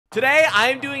Today, I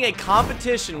am doing a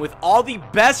competition with all the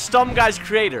best Stump Guys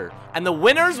creator, and the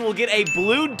winners will get a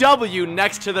blue W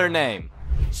next to their name.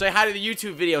 Say hi to the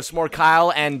YouTube video, S'more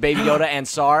Kyle and Baby Yoda and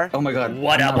Sar. Oh my god.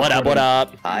 What up, what up, what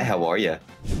up? Hi, how are you?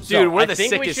 Dude, we're the sickest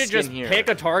sickest we should just here. pick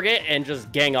a target and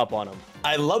just gang up on them.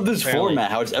 I love this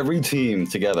format, how it's every team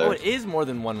together. Oh, it is more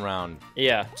than one round.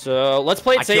 Yeah, so let's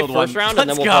play it safe first round and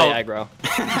then we'll play aggro.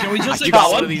 Can we just I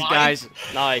got one of these guys.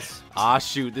 Nice. Ah,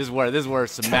 shoot, this is where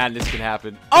some madness can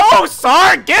happen. Oh,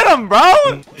 Sar, get him, bro!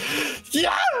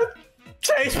 Yeah!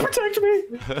 Chase, protect me!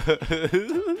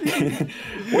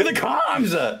 Where the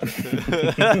comms at?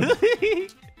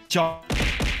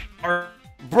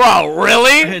 Bro,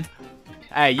 really?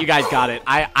 Hey, you guys got it.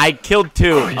 I killed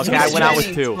two. Okay, I went out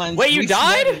with two. Wait, you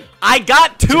died? I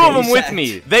got two of them with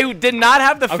me. They did not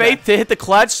have the faith to hit the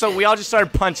clutch, so we all just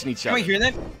started punching each other. Can we hear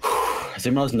that? Is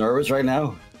anyone else nervous right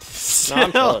now?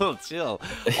 Chill.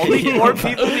 Only 4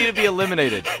 people need to be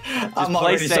eliminated. Just I'm play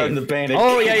already safe. starting to panic.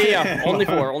 Oh, yeah. Only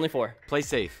four. Play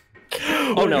safe.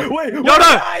 Oh, no. Wait, Yoda!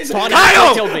 guys!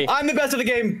 Kyle! Killed me. I'm the best of the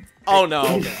game! Oh,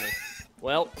 no.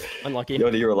 Well, unlucky.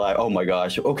 Yoda, you're alive. Oh my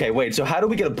gosh. Okay, wait, so how do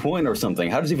we get a point or something?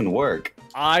 How does it even work?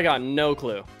 I got no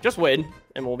clue. Just win,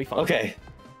 and we'll be fine. Okay.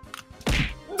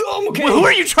 Oh, okay. Who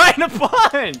are you trying to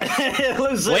punch?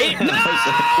 Listen. Wait,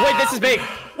 wait, this is big.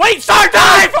 Wait, Star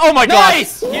dive! Oh my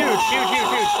Nice! god!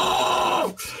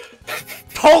 Huge.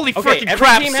 Holy Okay, freaking every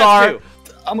crap, team has Sar! 2.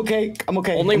 I'm okay.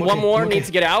 Only I'm one okay. more I'm okay. needs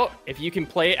to get out. If you can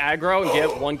play aggro and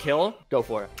get 1 kill, go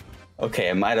for it. Okay,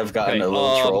 I might have gotten Okay, a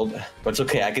little trolled, but it's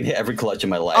okay. I can hit every clutch in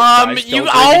my life. Guys, You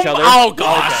don't break each other. oh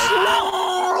gosh!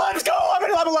 No, let's go!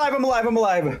 I'm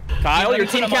alive. Kyle, Let you're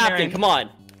me team put him on your captain. end. Come on.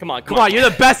 Come on, you're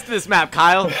the best at this map,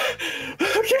 Kyle.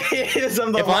 Okay,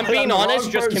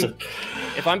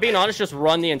 If I'm being honest, just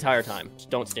run the entire time. Just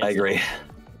don't stand. I agree. Still.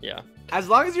 Yeah. As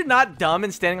long as you're not dumb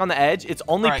and standing on the edge, it's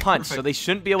only Alright, punch, so perfect. they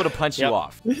shouldn't be able to punch you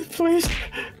off. Please.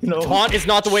 No. Taunt is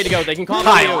not the way to go. They can combo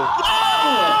Kyle. you.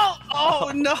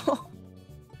 Oh no!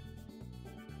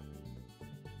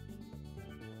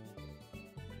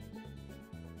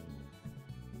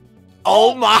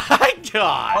 Oh my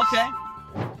god! Okay.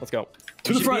 Let's go.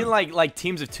 We should be in like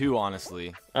teams of 2,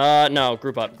 honestly. No,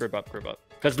 group up.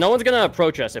 Because no one's gonna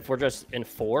approach us if we're just in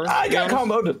 4. I got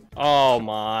comboed. Oh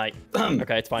my.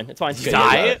 Okay, it's fine.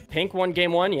 Die? Pink won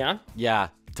game 1, yeah? Yeah,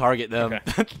 target them.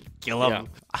 Okay. Kill them.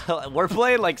 We're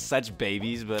playing like such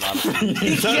babies, but honestly.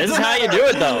 This is how you do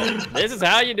it, though. This is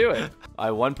how you do it.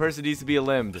 One person needs to be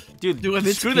limbed. Dude, Dude, if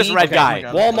it's screw this pink- red okay, guy. oh my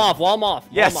God. Wall him off.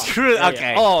 Yeah, Wall him off. screw it. Yeah,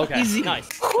 Okay. yeah. Oh, okay. Easy. Nice.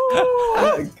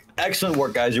 Excellent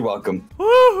work, guys. You're welcome.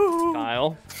 Woohoo!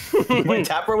 Kyle. Wait,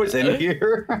 Tapper was in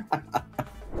here.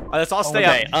 Let's all stay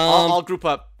Okay, up. I'll group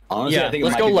up. Honestly, Yeah, I think it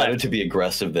let's might go be better left. to be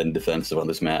aggressive than defensive on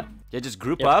this map. Yeah, just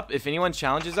group up. If anyone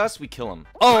challenges us, we kill him.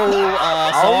 Oh,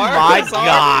 Oh my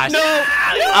gosh! No.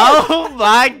 Oh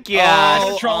my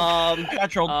gosh!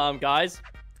 Got trolled. Guys.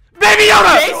 Baby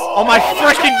Yoda! Oh my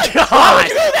freaking Go gosh!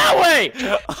 that way.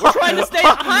 We're trying to stay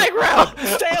high ground.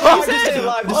 Stay alive, just stay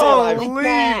alive, just stay alive. Holy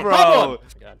bro! Oh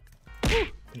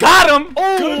Got him!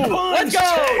 Good punch, Let's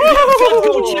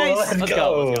go. Chase. Let's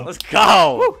go. Let's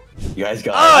go! You guys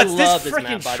got Oh, it. it's love this this freaking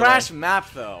map, by the trash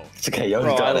map, though. It's okay, yo,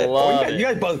 Bro, you got I it. love You it.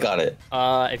 guys both got it.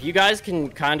 If you guys can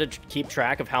kind of keep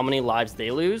track of how many lives they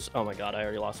lose. Oh my god, I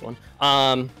already lost one.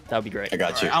 That would be great. I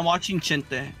got you. I'm watching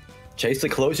Chente. Chase, the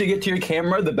closer you get to your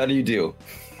camera, the better you do.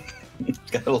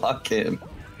 Gotta lock in.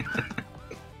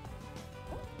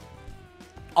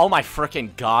 Oh my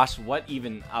freaking gosh! What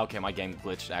even? Okay, my game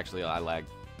glitched. Actually, I lagged.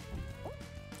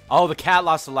 Oh, the cat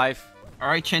lost a life. All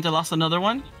right, Chente lost another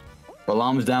one.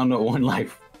 Balam's down to 1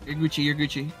 life. You're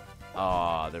Gucci.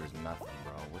 Oh, there was nothing,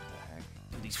 bro. What the heck?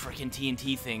 Dude, these freaking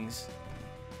TNT things.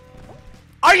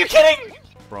 Are you kidding?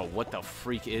 Bro, what the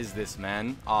freak is this,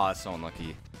 man? Oh, that's so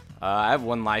unlucky. I have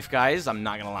 1 life, guys. I'm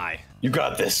not gonna lie. You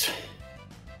got this.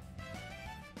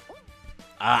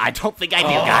 I don't think I do,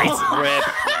 guys.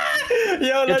 Rip.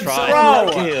 Yo, that's that's try. so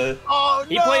Bro. unlucky. Oh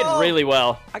He played really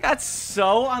well. I got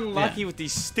so unlucky with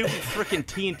these stupid freaking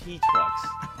TNT trucks.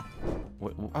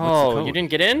 What's the Oh, code? you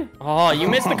didn't get in? Oh, you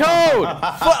missed the code.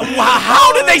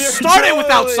 How did they start it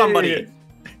without somebody?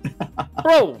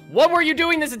 Bro, what were you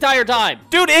doing this entire time?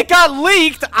 Dude, it got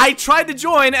leaked. I tried to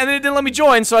join, and it didn't let me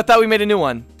join, so I thought we made a new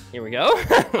one. Here we go.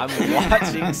 I'm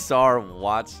watching Sar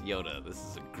watch Yoda. This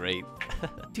is a great...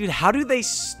 Dude, how do they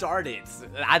start it?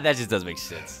 That just doesn't make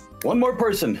sense. One more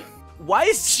person. Why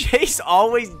is Chase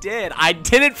always dead? I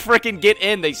didn't freaking get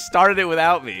in. They started it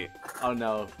without me. Oh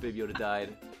no, Baby Yoda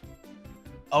died.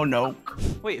 Oh no.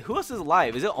 Wait, who else is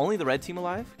alive? Is it only the red team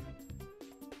alive?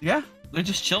 Yeah, they're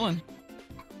just chilling.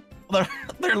 They're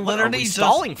What are literally we just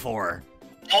stalling for?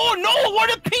 Oh no! Where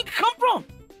did pink come from?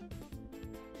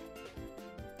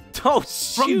 Oh,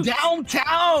 From shoot.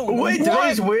 downtown. Wait, did I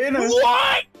just win?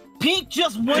 What? Pink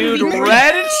just won. Dude, the-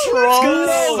 red trolls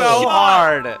go. so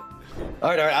hard. All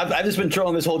right. I've just been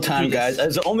trolling this whole time, guys.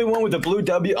 As the only one with the blue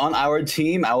W on our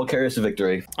team, I will carry us to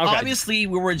victory. Okay. Obviously,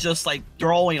 we were just like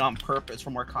throwing on purpose for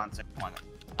more content.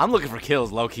 I'm looking for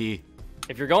kills, low-key.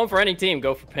 If you're going for any team,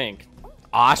 go for pink.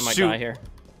 Ah, I might shoot. die here.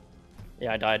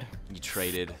 Yeah, I died. You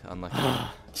traded. Unlucky.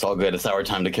 It's all good. It's our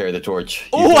time to carry the torch.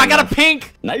 Oh, I got a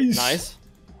pink. Nice. Nice.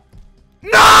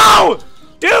 No!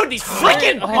 Dude, these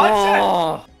freaking punches.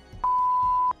 Oh.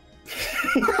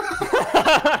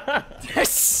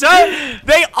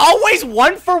 They always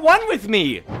 1-for-1 with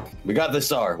me. We got this,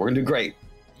 Star. We're gonna do great.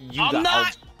 You I'm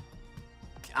not.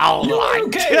 Oh You're my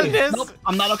okay. goodness. Nope,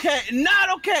 I'm not okay.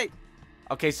 Not okay.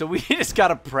 Okay, so we just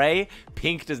gotta pray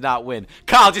pink does not win.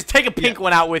 Kyle, just take a pink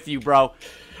one out with you, bro.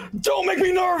 Don't make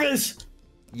me nervous.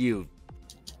 You.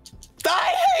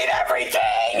 I hate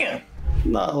everything.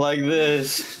 Not like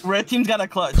this. Red team's got a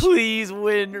clutch. Please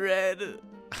win, Red.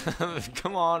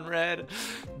 Come on, Red.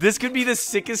 This could be the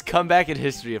sickest comeback in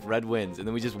history if Red wins, and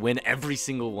then we just win every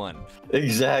single one.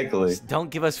 Exactly. Just don't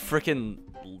give us frickin'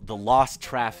 the lost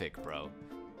traffic, bro.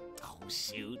 Oh,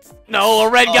 shoot. No, a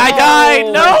red guy died.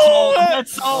 No!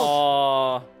 That's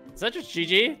all. Oh. Is that just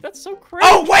GG? That's so crazy.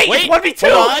 Oh, wait, it's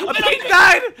 1v2. hold on. A pink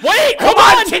died. Wait, Come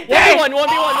on, Tinte. 1v1, 1v1.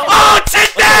 Oh,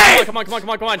 Tinte! Come on. Ole,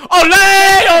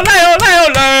 ole, ole,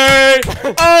 ole.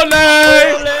 Ole,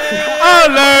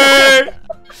 ole.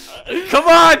 Come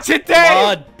on, Tinte.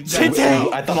 Tinte.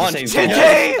 I thought Come on, the same Tinte.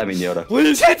 thing. I mean Yoda.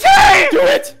 Tinte. Do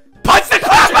it. Punch the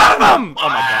crap out of him. Oh,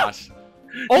 my gosh.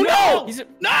 Oh, no. He's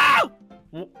No!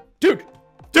 Dude.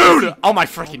 Dude. Oh, my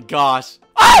freaking gosh.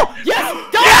 Oh, Yes.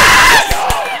 yes.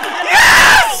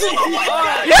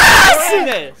 Yes. We're in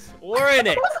this. We're in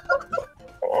it.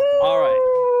 All right.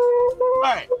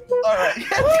 Alright.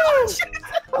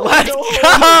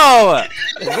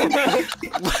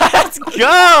 Let's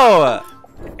go.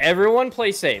 Everyone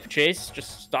play safe. Chase,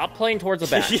 just stop playing towards the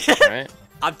back. Yeah. All right.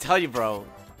 I'm telling you, bro.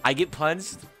 I get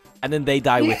punched, and then they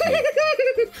die with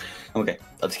me. Okay,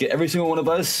 let's get every single one of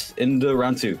us into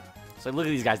round 2. So look at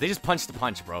these guys. They just punch the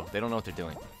punch, bro. They don't know what they're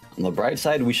doing. On the bright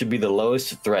side, we should be the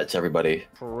lowest threats, everybody.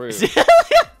 True.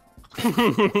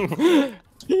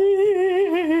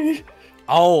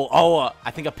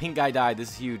 I think a pink guy died. This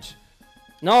is huge.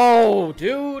 No,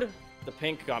 dude. The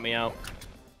pink got me out.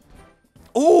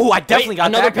 Oh, I definitely got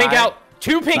another that pink guy. out.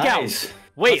 2 pink Nice. out.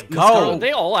 Wait, Let's go. Are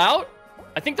they all out?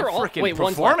 I think they're all. Freaking Wait,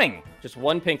 one's performing. left. Just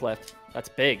 1 pink left. That's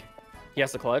big. He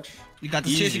has the clutch. You got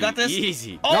this, Chase. You got this?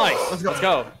 Easy. Oh, Nice. let's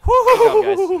go. Good job,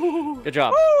 guys. Good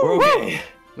job. We're okay.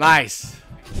 Nice.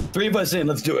 3 of us in,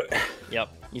 let's do it. Yep.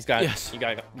 He's got Yes. it. You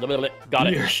got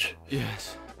it. Yes.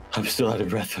 Yes. I'm still out of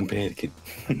breath from panicking.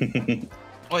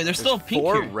 Wait, there's still pink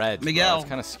 4 here. reds. Miguel. It's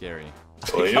kind of scary.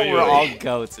 Oy, How oy, we're oy. all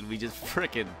goats and we just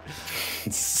freaking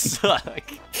suck.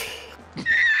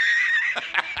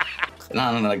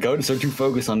 No. Goats are too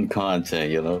focused on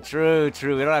content, you know? True. We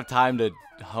don't have time to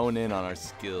hone in on our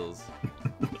skills.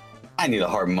 I need a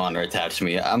hard monitor attached to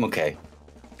me. I'm okay.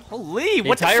 Holy, The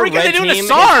what the entire freak are they red doing to team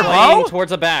SAR, is playing bro?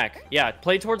 towards the back. Yeah,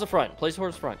 play towards the front. Play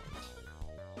towards the front.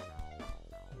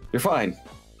 You're fine.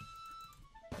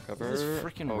 Cover. What's this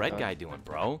freaking Oh, red God. guy doing,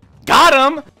 bro? Got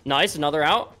him! Nice, another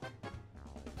out.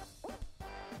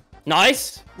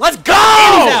 Nice. Let's go!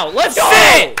 out. Let's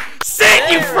go!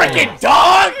 Sit, you There. freaking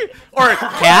dog! Or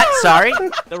cat, sorry.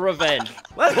 The revenge.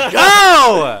 Let's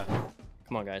go!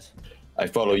 Come on, guys. I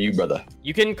follow you, brother.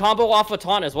 You can combo off a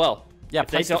taunt as well. Yeah, If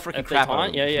they punch the don't- freaking if they crap out of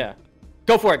taunt, him. yeah.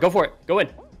 Go for it. Go in.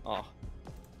 Oh.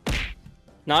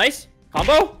 Nice.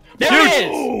 Combo. There Dude. it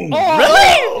is. Oh,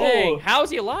 Really? Dang. How is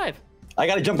he alive? I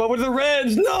gotta jump over to the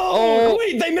reds. No! Oh.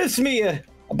 Wait, they missed me.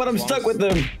 But I'm stuck with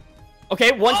them.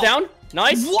 Okay, one's down.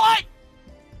 Nice. What?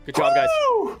 Good job, guys.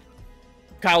 Woo!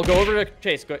 Kyle, go over to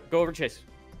Chase. Go over to Chase.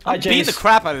 Hi, I'm beating Chase. the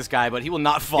crap out of this guy, but he will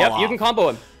not fall Yep, off. you can combo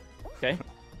him. Okay.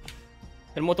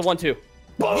 Hit him with the 1-2.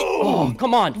 Boom!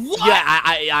 Come on. Yeah,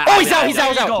 I Oh, he's out. He's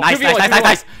out. Nice.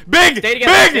 2v1. Big, Stay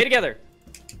together. Stay big! together.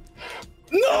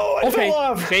 No, I Okay. fell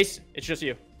off. Chase, it's just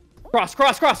you. Cross.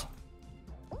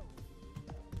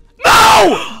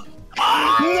 No!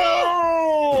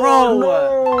 No! Bro.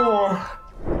 No!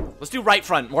 Let's do right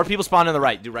front. More people spawn in the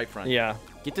right. Do right front. Yeah.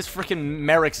 Get this freaking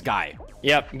Merrick's guy.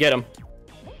 Yep, get him.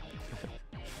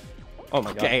 Oh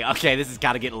my god. Okay, this has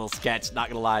got to get a little sketch. Not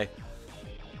gonna lie.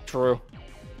 True.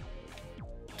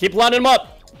 Keep lining him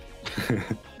up.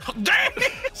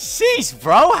 Sheesh,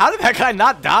 bro. How did that guy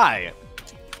not die?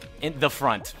 In the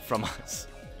front from us.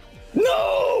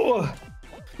 No!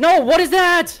 No, what is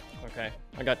that? Okay,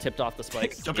 I got tipped off the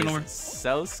spike. Jumping over.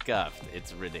 So scuffed.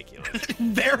 It's ridiculous.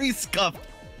 Very scuffed.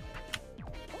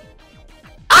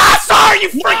 star! You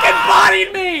freaking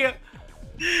bodied me!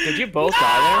 Did you both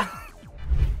die there?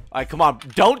 Alright, come on.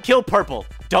 Don't kill purple.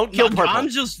 Don't kill purple. I'm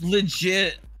just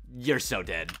legit. You're so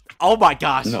dead. Oh my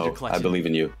gosh. No, You're clutching. I believe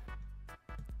in you.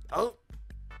 Oh.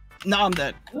 No, I'm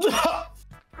dead.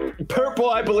 Purple,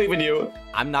 I believe in you.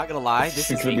 I'm not gonna lie.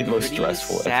 This is gonna be the most pretty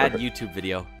stressful sad ever. YouTube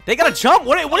video. They gotta jump.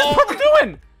 What is purple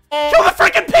doing? Kill the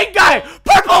freaking pink guy.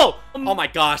 Purple. Oh my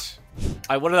gosh.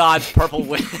 Alright, what are the odds purple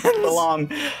wins?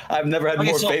 Balam, I've never had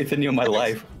more so- faith in you in my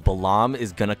life. Balam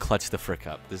is gonna clutch the frick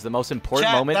up. This is the most important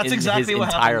Chat, moment that's in exactly his what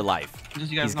entire happened. life. Just so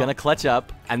you guys He's know. gonna clutch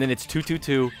up, and then it's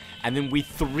 2-2-2, and then we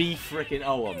 3 frickin'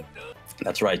 owe him.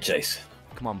 That's right, Chase.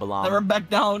 Come on, Balam. Never back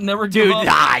down. Never give Dude,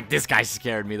 up. this guy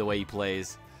scared me the way he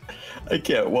plays. I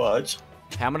can't watch.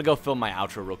 Okay, I'm gonna go film my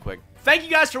outro real quick. Thank you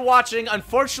guys for watching.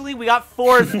 Unfortunately, we got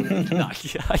 4th. No, I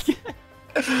can't.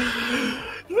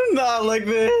 Not like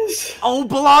this. Oh,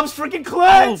 Balam's freaking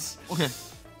clutch! Okay.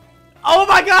 Oh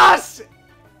my gosh!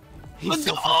 He's Let's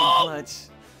so go. fucking clutch.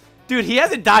 Dude, he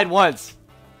hasn't died once.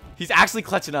 He's actually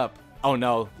clutching up. Oh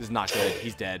no, this is not good.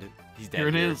 He's dead. He's dead. Here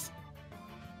it is.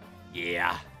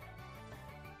 Yeah.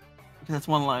 Okay, that's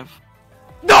 1 life.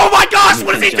 No, my gosh,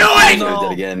 what is he He's doing? gonna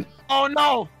dead again. Oh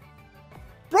no!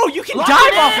 Bro, you can Lock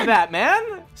dive it off in. of that,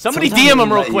 man. Somebody Sometimes DM him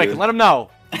I real let quick you. and let him know.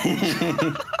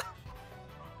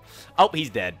 Oh, he's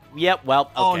dead. Yep, well,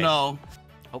 okay. Oh no!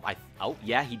 Oh,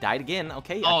 yeah, he died again.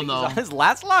 Okay, I Oh, think no. He's on his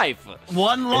last life.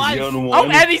 1 Is life. he on Oh,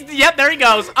 one? and he's, yep, there he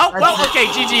goes. Oh, well, okay,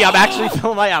 GG, I'm actually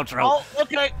filming my outro. Oh,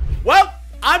 okay. Well,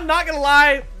 I'm not gonna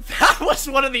lie, that was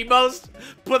one of the most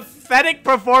pathetic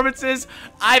performances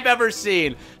I've ever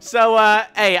seen. So,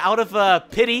 hey, out of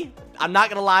pity, I'm not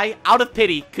gonna lie, out of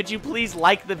pity, could you please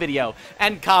like the video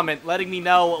and comment letting me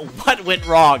know what went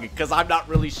wrong, because I'm not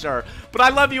really sure. But I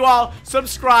love you all.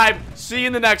 Subscribe. See you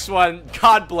in the next one.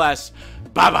 God bless.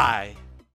 Bye-bye.